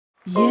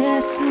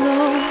Yes, Lord,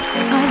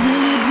 I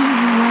really do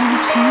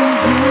want you.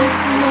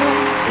 Yes, Lord,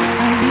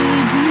 I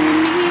really do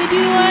need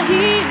you. I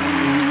hear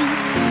you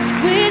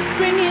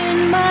whispering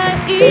in my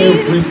ear.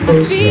 Every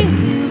I feel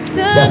you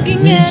person that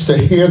tugging needs at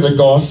to hear the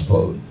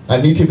gospel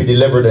and need to be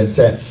delivered and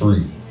set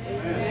free.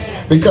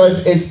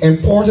 Because it's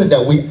important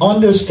that we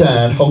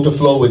understand how to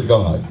flow with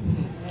God.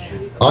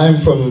 I'm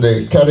from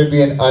the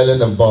Caribbean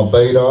island of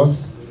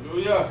Barbados,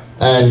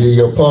 and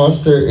your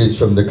pastor is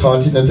from the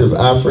continent of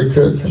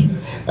Africa,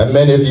 and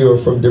many of you are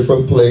from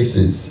different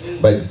places,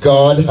 but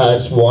God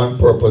has one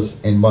purpose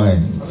in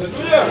mind: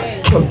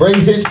 to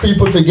bring his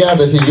people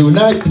together, to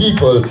unite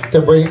people,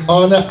 to bring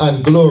honor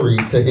and glory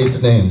to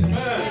his name.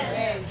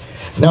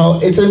 Now,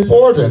 it's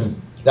important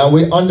that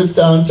we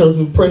understand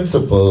certain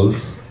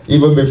principles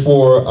even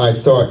before I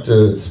start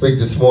to speak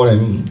this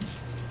morning,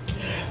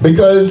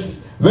 because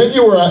when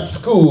you were at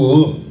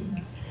school,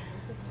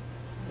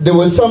 there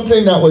was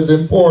something that was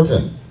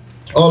important.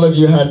 All of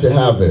you had to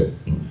have it.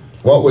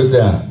 What was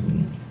that?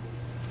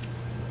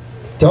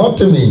 Talk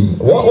to me.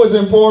 What was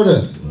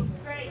important?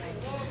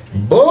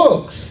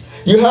 Books.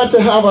 You had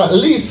to have at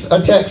least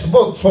a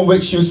textbook from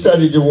which you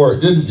studied your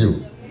work, didn't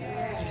you?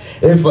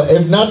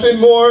 If nothing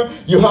more,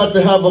 you had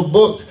to have a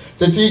book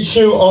to teach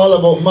you all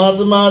about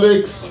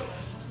mathematics,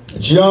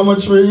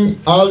 geometry,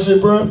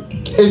 algebra,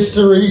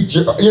 history,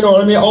 you know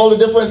what I mean, all the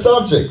different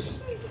subjects.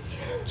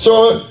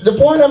 So the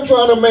point I'm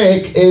trying to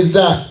make is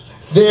that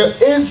there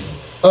is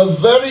a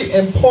very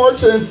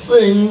important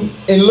thing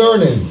in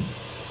learning,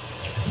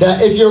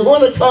 that if you're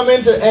going to come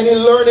into any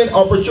learning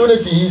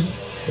opportunities,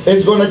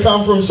 it's going to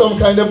come from some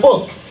kind of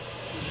book.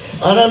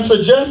 And I'm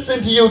suggesting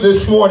to you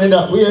this morning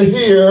that we are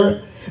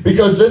here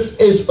because this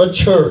is a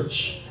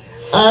church,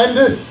 and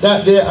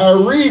that there are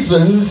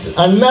reasons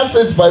and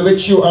methods by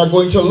which you are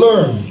going to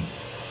learn.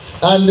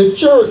 And the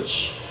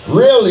church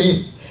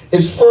really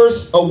is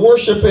first a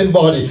worshiping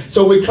body.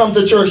 So we come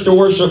to church to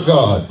worship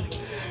God.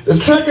 The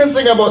second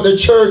thing about the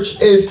church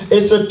is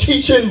it's a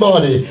teaching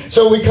body.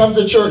 So we come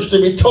to church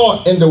to be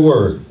taught in the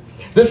word.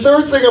 The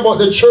third thing about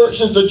the church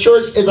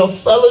is a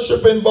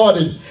fellowshipping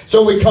body.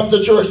 So we come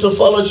to church to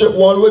fellowship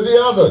one with the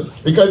other.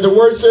 Because the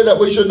word said that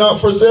we should not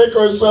forsake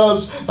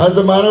ourselves as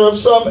the manner of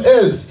some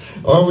is.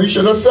 Or we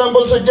should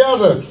assemble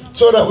together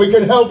so that we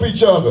can help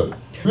each other.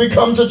 We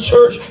come to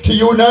church to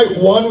unite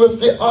one with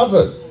the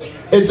other.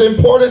 It's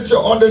important to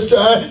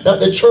understand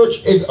that the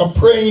church is a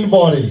praying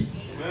body.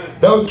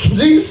 Now,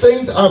 these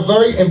things are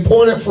very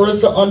important for us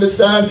to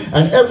understand,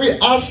 and every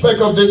aspect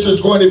of this is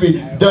going to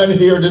be done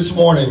here this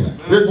morning.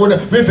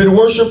 We've been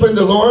worshiping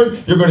the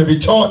Lord. You're going to be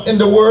taught in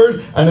the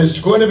Word, and it's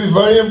going to be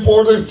very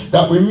important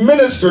that we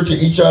minister to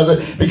each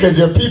other, because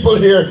there are people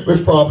here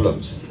with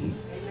problems.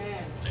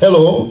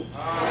 Hello?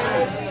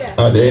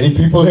 Are there any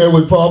people here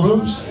with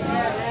problems?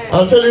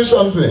 I'll tell you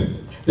something.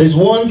 There's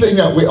one thing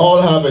that we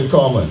all have in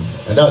common,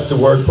 and that's the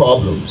word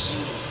problems.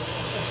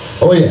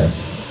 Oh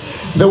yes.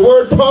 The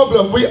word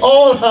problem, we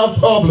all have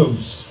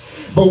problems,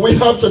 but we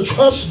have to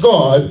trust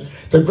God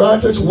to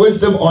grant us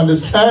wisdom,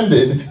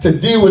 understanding to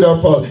deal with our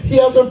problems. He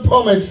hasn't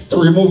promised to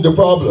remove the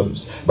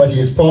problems, but he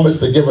has promised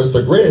to give us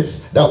the grace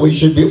that we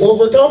should be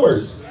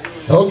overcomers.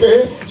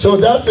 Okay? So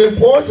that's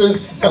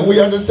important that we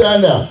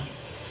understand that.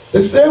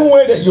 The same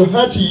way that you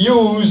had to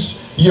use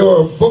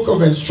your book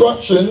of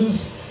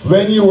instructions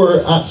when you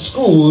were at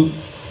school,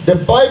 the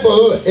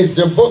Bible is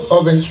the book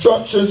of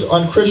instructions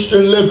on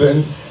Christian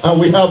living, and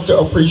we have to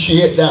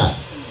appreciate that.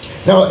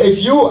 Now, if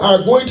you are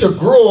going to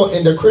grow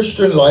in the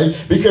Christian life,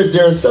 because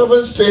there are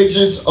 7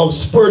 stages of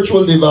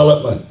spiritual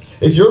development.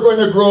 If you're going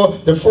to grow,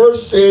 the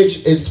first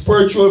stage is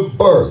spiritual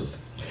birth.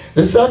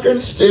 The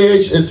second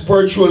stage is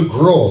spiritual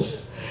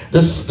growth.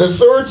 The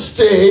third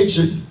stage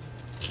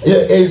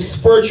is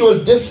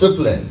spiritual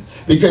discipline.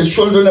 Because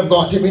children have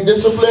got to be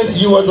disciplined.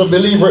 You as a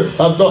believer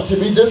have got to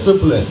be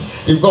disciplined.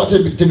 You've got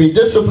to be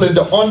disciplined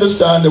to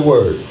understand the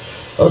word.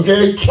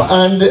 Okay?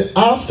 And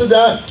after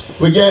that,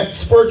 we get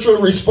spiritual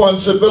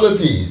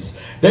responsibilities.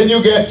 Then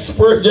you get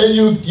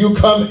you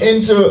come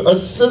into a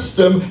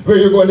system where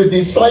you're going to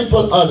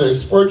disciple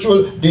others,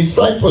 spiritual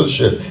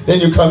discipleship.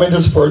 Then you come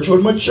into spiritual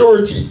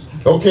maturity.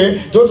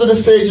 Okay? Those are the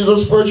stages of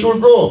spiritual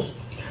growth.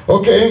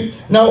 Okay,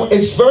 now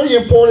it's very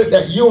important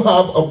that you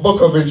have a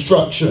book of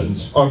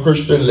instructions on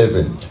Christian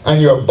living,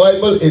 and your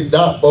Bible is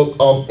that book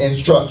of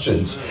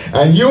instructions,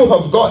 and you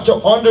have got to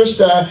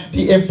understand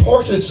the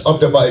importance of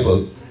the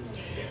Bible.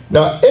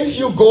 Now, if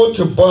you go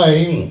to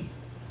buying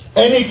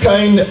any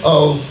kind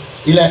of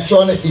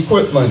electronic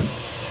equipment,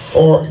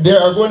 or they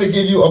are going to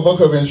give you a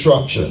book of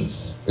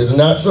instructions, isn't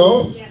that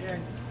so?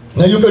 Yes.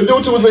 Now you can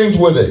do 2 things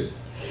with it.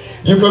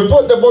 You can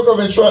put the book of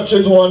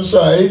instructions one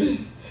side,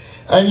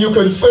 and you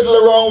can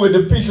fiddle around with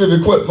the piece of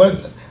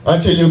equipment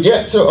until you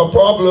get to a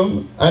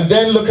problem and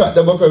then look at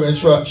the book of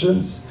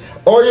instructions.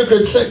 Or you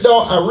can sit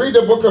down and read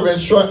the book of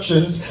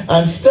instructions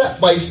and step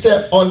by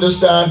step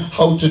understand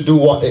how to do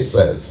what it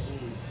says.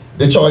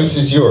 The choice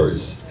is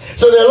yours.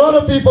 So there are a lot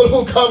of people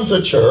who come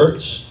to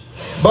church,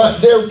 but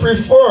they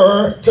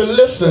prefer to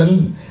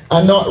listen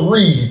and not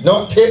read,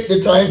 not take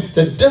the time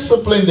to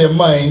discipline their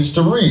minds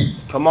to read.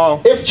 Come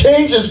on. If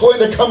change is going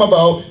to come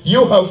about,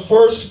 you have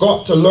first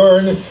got to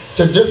learn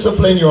to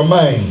discipline your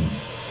mind.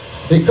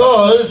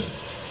 Because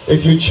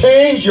if you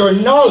change your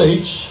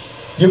knowledge,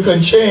 you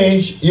can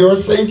change your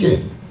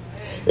thinking.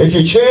 If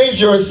you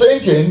change your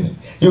thinking,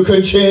 you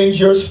can change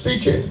your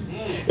speaking.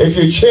 If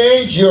you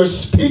change your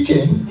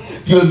speaking,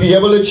 you'll be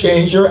able to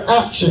change your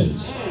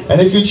actions.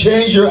 And if you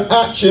change your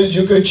actions,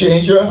 you can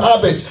change your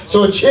habits.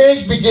 So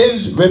change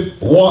begins with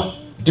what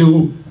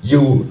do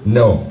you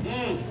know?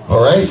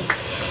 All right?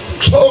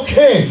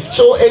 Okay,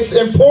 so it's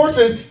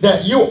important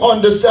that you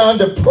understand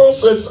the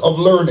process of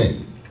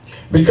learning.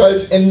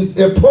 Because in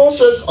the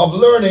process of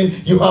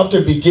learning, you have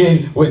to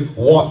begin with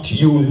what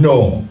you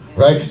know.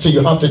 Right? So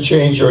you have to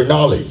change your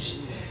knowledge.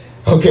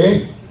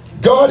 Okay?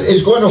 God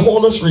is going to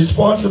hold us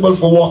responsible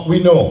for what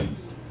we know.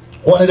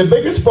 One of the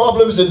biggest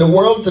problems in the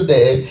world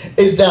today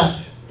is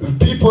that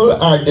people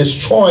are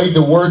destroyed,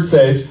 the word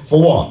says,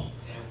 for what?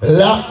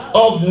 Lack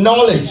of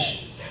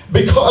knowledge.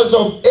 Because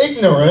of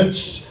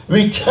ignorance,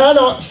 we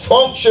cannot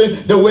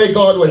function the way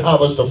God would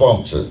have us to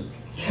function.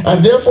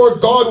 And therefore,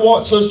 God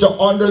wants us to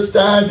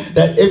understand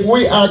that if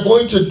we are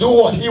going to do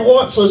what He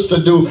wants us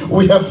to do,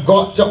 we have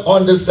got to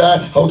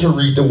understand how to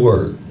read the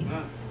Word.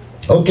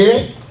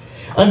 Okay?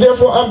 And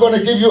therefore, I'm going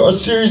to give you a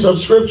series of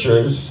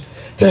scriptures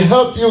to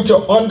help you to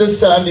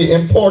understand the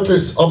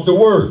importance of the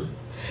Word.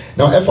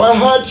 Now, if I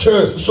had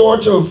to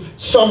sort of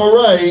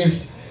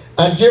summarize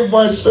and give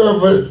my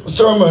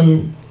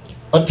sermon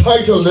a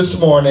title this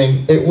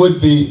morning, it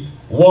would be,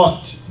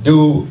 What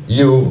Do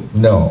You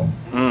Know?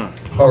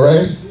 All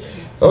right?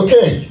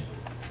 Okay,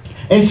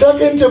 in 2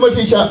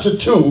 Timothy chapter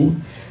 2,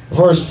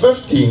 verse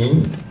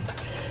 15,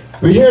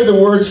 we hear the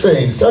word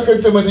saying,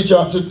 2 Timothy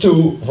chapter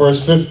 2,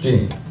 verse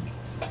 15,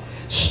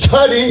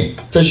 study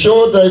to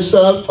show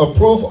thyself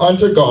approved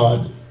unto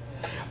God,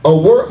 a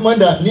workman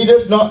that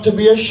needeth not to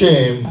be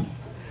ashamed,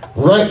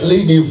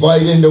 rightly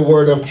dividing the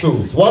word of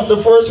truth. What's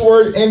the first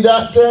word in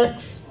that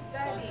text?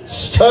 Study.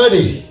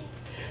 Study.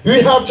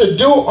 We have to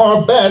do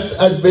our best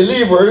as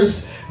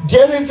believers.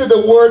 Get into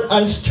the Word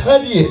and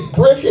study it,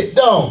 break it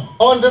down,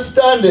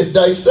 understand it,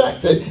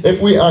 dissect it,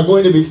 if we are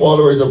going to be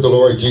followers of the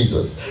Lord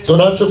Jesus. So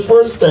that's the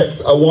first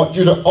text I want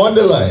you to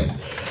underline.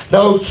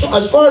 Now,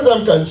 as far as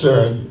I'm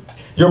concerned,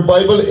 your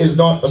Bible is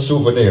not a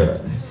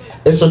souvenir.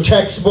 It's a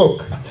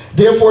textbook.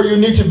 Therefore, you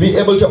need to be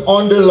able to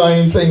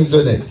underline things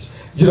in it.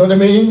 You know what I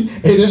mean?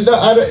 It is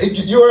not.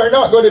 You are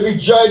not going to be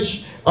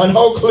judged on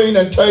how clean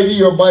and tidy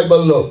your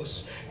Bible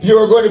looks. You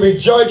are going to be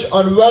judged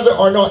on whether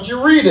or not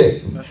you read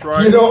it. That's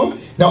right. You know?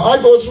 Now, I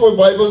go through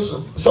Bibles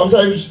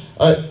sometimes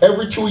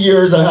every 2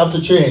 years I have to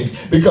change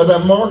because I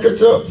mark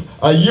it up,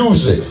 I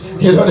use it.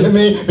 You know what I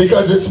mean?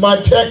 Because it's my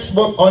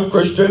textbook on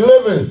Christian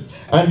living.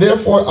 And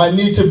therefore, I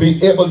need to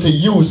be able to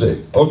use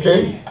it.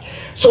 Okay?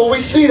 So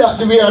we see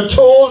that we are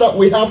told that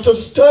we have to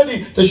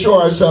study to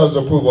show ourselves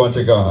approved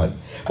unto God.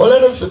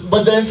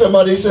 But then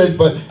somebody says,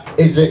 but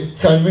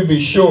can we be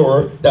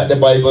sure that the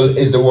Bible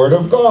is the Word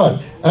of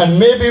God? And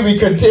maybe we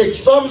can take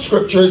some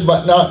scriptures,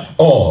 but not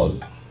all.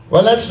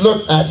 Well, let's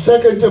look at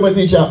 2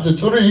 Timothy chapter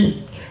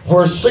 3,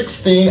 verse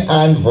 16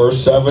 and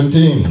verse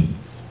 17.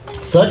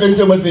 2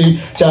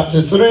 Timothy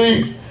chapter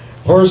 3,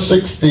 verse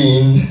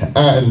 16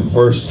 and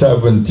verse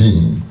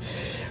 17.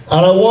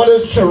 And I want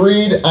us to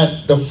read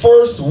at the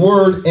first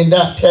word in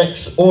that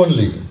text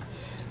only.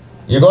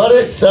 You got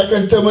it?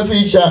 2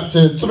 Timothy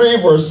chapter 3,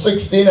 verse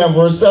 16 and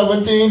verse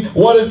 17.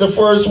 What is the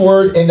first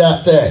word in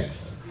that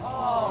text?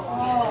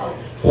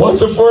 What's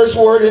the first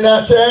word in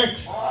that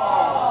text?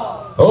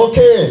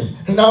 Okay.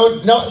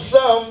 Now, not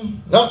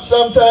some, not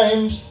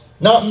sometimes,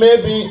 not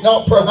maybe,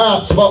 not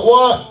perhaps, but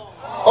what?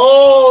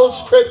 All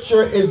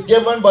scripture is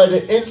given by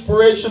the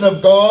inspiration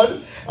of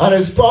God and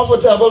is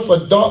profitable for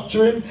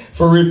doctrine,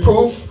 for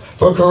reproof,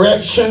 for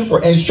correction,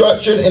 for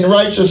instruction in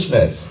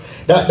righteousness,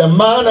 that the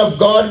man of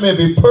God may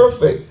be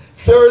perfect,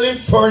 thoroughly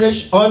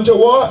furnished unto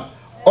what?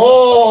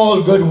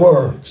 All good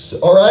works.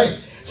 All right?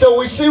 So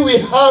we see we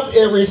have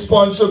a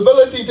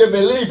responsibility to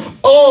believe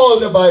all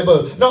the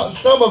Bible, not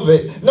some of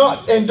it,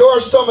 not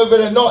endorse some of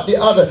it and not the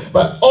other,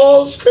 but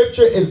all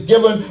scripture is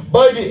given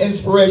by the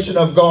inspiration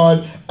of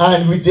God,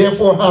 and we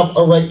therefore have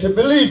a right to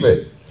believe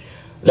it.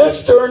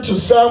 Let's turn to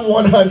Psalm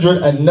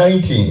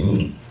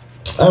 119,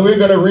 and we're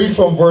going to read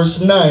from verse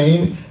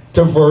 9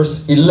 to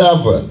verse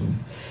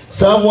 11.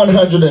 Psalm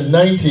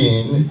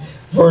 119,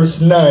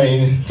 verse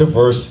 9 to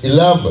verse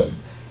 11.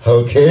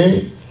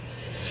 Okay?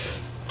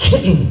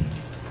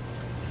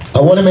 I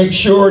want to make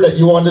sure that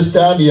you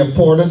understand the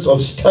importance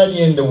of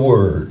studying the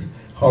Word.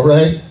 All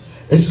right?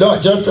 It's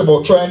not just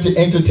about trying to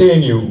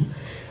entertain you.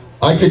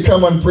 I could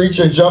come and preach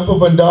and jump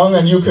up and down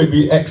and you could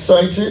be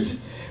excited,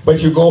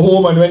 but you go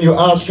home and when you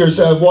ask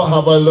yourself, what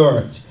have I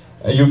learned?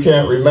 And you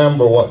can't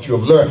remember what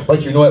you've learned,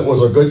 but you know it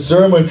was a good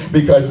sermon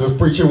because the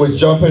preacher was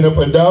jumping up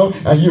and down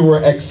and you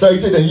were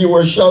excited and you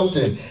were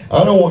shouting.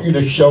 I don't want you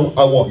to shout,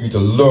 I want you to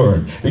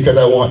learn because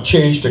I want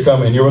change to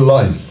come in your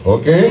life.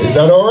 Okay? Is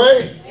that all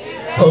right?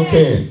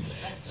 Okay.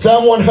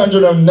 Psalm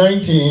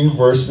 119,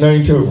 verse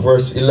 9 to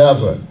verse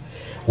 11.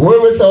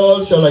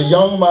 Wherewithal shall a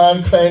young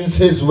man cleanse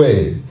his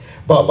way?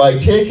 But by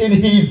taking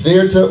heed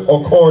thereto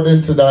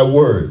according to thy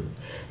word.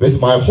 With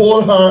my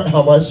whole heart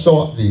have I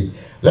sought thee.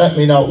 Let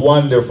me not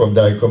wander from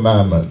thy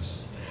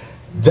commandments.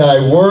 Thy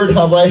word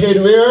have I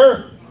hid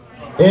where?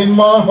 In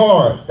my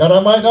heart, that I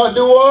might not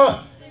do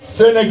what?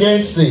 Sin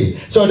against thee.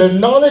 So the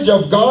knowledge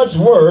of God's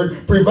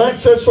word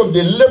prevents us from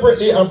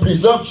deliberately and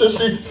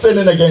presumptuously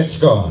sinning against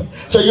God.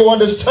 So you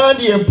understand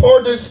the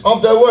importance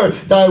of the word.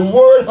 Thy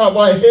word have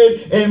I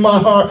hid in my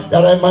heart,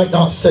 that I might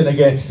not sin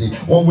against thee.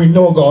 When we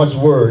know God's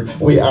word,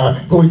 we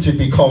are going to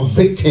be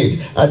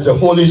convicted as the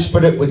Holy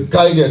Spirit would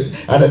guide us,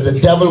 and as the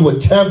devil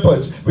would tempt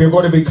us. We're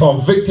going to be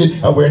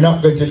convicted, and we're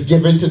not going to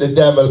give in to the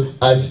devil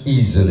as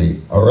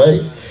easily. All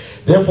right?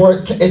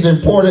 Therefore, it's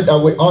important that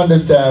we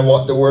understand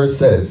what the word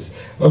says.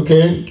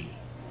 Okay?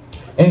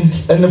 In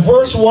the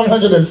verse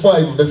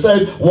 105 of the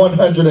said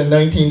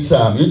 119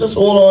 Psalm, you just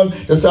hold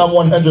on to Psalm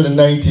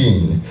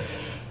 119.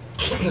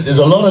 There's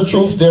a lot of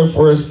truth there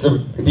for us to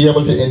be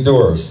able to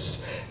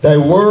endorse. Thy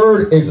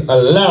word is a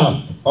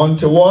lamp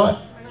unto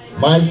what?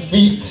 My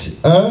feet,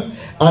 and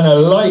a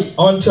light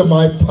unto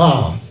my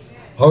path.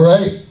 All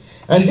right?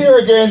 And here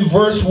again,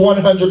 verse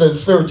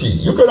 130.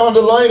 You can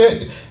underline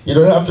it. You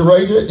don't have to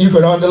write it. You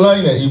can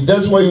underline it.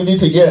 That's why you need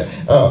to get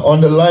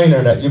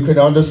underliner that you can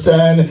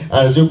understand. And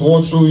as you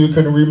go through, you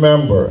can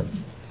remember.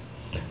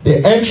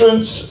 The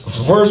entrance,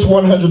 verse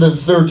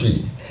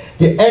 130.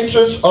 The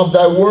entrance of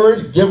thy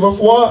word giveth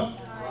what?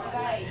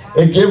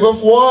 It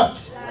giveth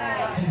what?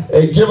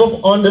 It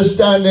giveth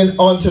understanding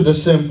unto the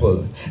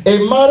simple.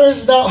 It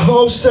matters not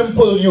how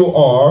simple you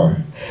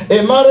are.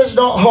 It matters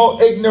not how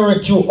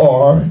ignorant you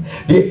are.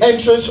 The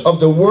entrance of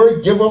the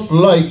word giveth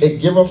light. It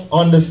giveth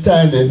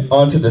understanding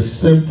unto the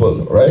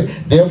simple. Right?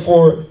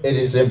 Therefore, it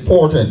is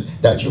important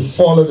that you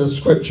follow the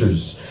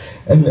scriptures.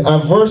 And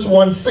verse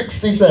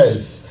 160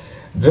 says,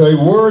 the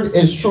word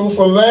is true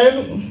for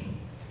men.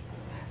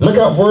 Look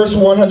at verse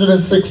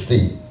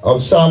 160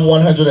 of Psalm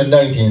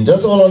 119.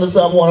 Just hold on to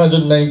Psalm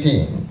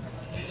 119.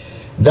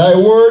 Thy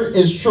word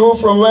is true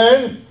from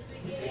when?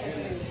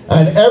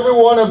 And every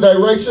one of thy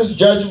righteous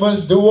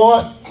judgments do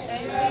what?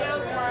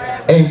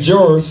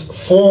 Endures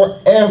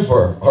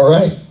forever. All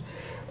right?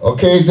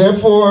 Okay,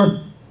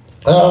 therefore,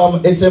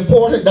 it's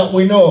important that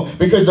we know,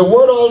 because the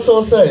word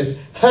also says,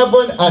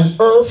 heaven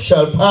and earth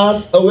shall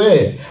pass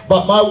away,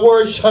 but my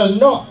word shall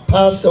not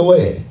pass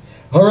away.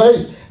 All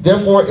right?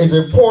 Therefore, it's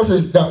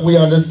important that we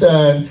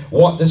understand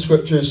what the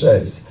scripture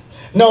says.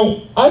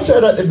 Now, I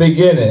said at the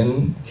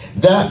beginning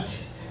that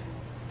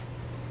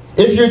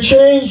if you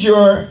change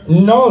your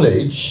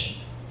knowledge,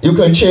 you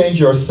can change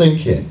your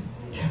thinking.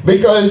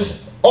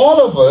 Because all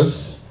of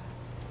us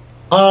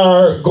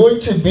are going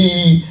to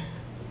be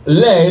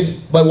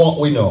led by what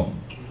we know.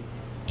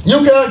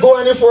 You can't go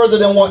any further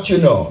than what you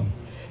know.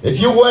 If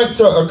you went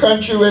to a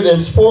country where they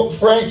spoke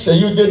French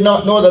and you did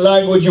not know the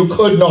language, you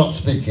could not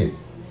speak it.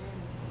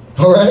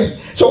 All right?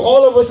 So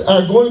all of us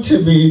are going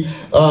to be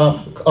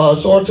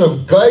sort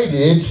of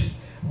guided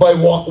by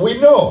what we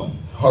know.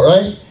 All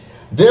right?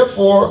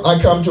 Therefore,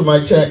 I come to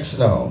my text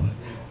now.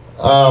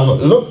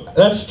 Look,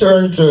 let's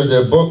turn to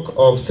the book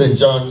of St.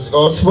 John's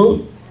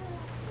Gospel.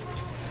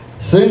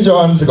 St.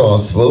 John's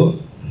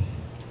Gospel,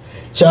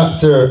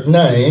 chapter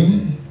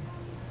 9.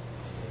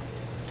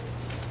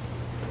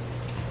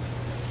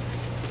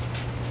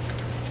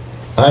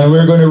 And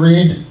we're going to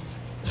read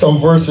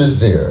some verses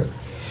there.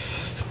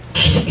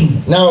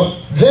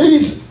 Now,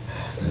 this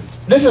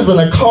is an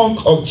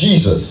account of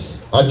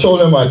Jesus. I told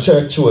him my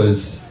text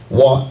was,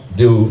 what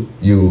do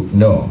you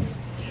know?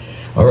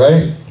 All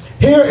right?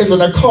 Here is an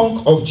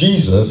account of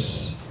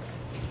Jesus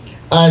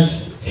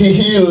as he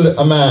healed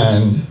a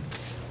man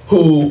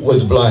who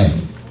was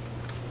blind.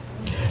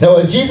 Now,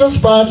 as Jesus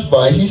passed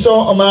by, he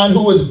saw a man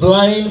who was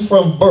blind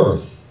from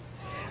birth.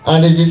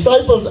 And his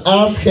disciples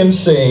asked him,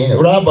 saying,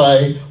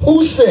 Rabbi,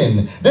 who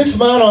sinned, this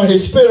man or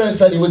his parents,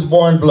 that he was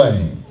born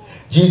blind?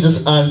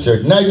 Jesus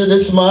answered, neither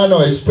this man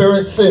nor his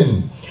parents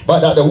sinned,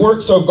 but that the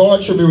works of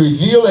God should be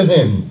revealed in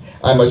him.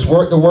 I must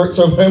work the works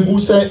of him who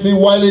sent me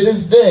while it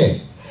is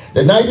day.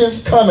 The night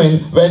is coming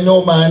when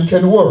no man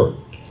can work.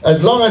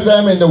 As long as I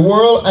am in the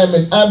world, I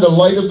am the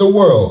light of the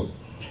world.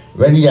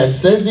 When he had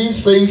said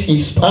these things, he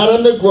spat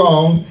on the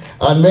ground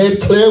and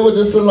made clear with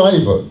the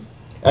saliva.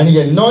 And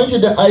he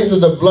anointed the eyes of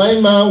the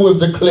blind man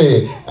with the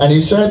clay. And he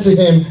said to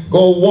him,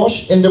 go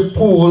wash in the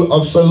pool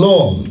of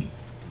Siloam.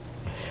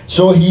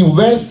 So he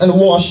went and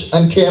washed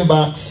and came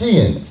back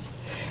seeing.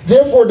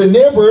 Therefore the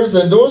neighbors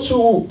and those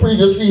who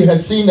previously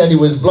had seen that he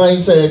was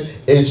blind said,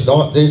 is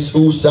not this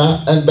who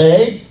sat and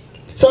begged?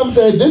 Some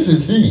said, this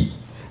is he.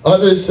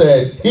 Others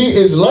said, he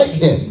is like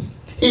him.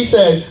 He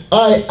said,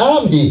 I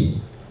am he.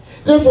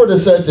 Therefore they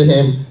said to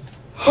him,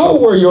 how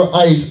were your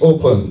eyes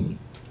opened?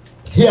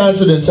 He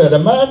answered and said, a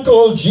man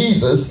called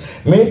Jesus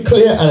made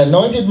clear and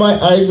anointed my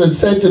eyes and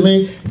said to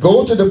me,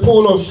 go to the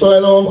pool of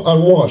Siloam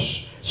and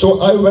wash.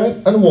 So I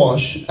went and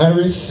washed and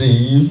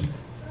received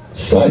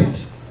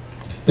sight.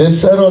 They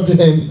said unto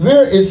him,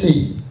 where is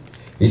he?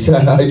 He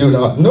said, I do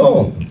not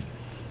know.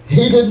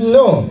 He didn't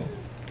know.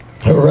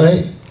 All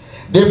right?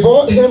 They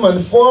brought him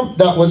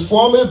that was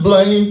formerly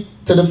blind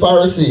to the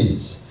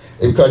Pharisees,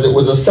 because it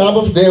was a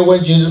Sabbath day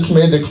when Jesus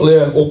made the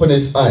clear and opened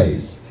his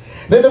eyes.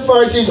 Then the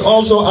Pharisees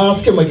also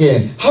asked him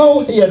again how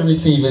he had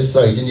received his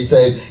sight. And he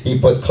said, he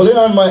put clear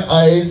on my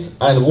eyes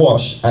and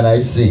washed, and I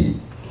see.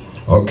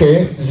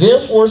 Okay,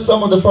 therefore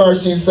some of the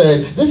Pharisees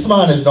said, this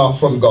man is not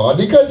from God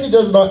because he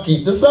does not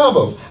keep the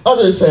Sabbath.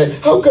 Others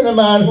said, how can a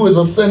man who is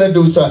a sinner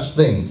do such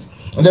things?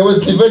 And there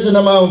was division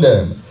among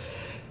them.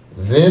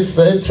 They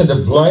said to the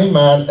blind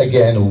man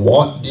again,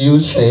 what do you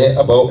say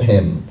about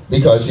him?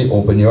 Because he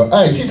opened your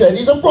eyes. He said,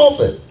 he's a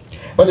prophet.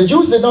 But the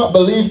Jews did not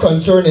believe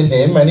concerning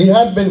him, and he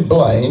had been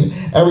blind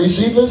and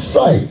received his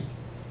sight,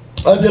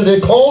 until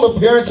they called the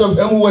parents of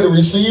him who had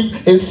received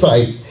his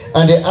sight,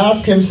 and they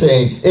asked him,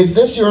 saying, is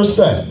this your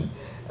son?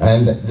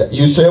 And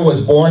you say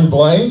was born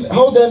blind?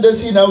 How then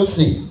does he now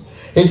see?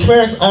 His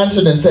parents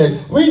answered and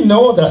said, we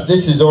know that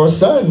this is our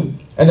son,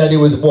 and that he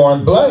was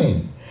born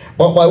blind.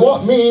 But by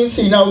what means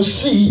he now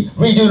see,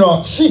 we do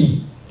not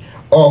see.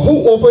 Or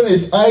who opened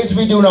his eyes,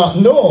 we do not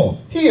know.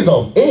 He is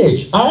of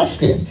age.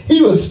 Ask him.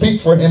 He will speak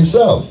for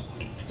himself.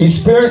 His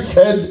parents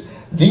said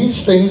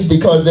these things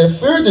because they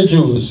feared the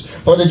Jews.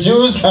 For the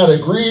Jews had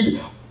agreed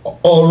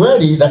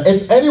already that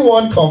if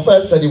anyone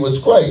confessed that he was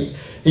Christ,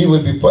 he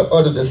would be put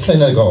out of the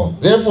synagogue.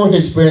 Therefore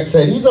his parents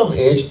said, he's of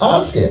age.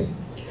 Ask him.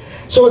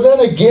 So then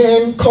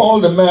again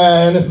called the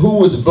man who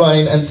was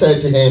blind and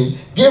said to him,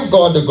 give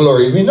God the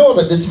glory. We know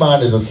that this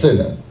man is a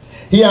sinner.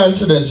 He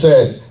answered and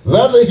said,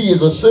 whether he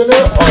is a sinner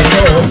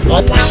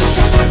or no,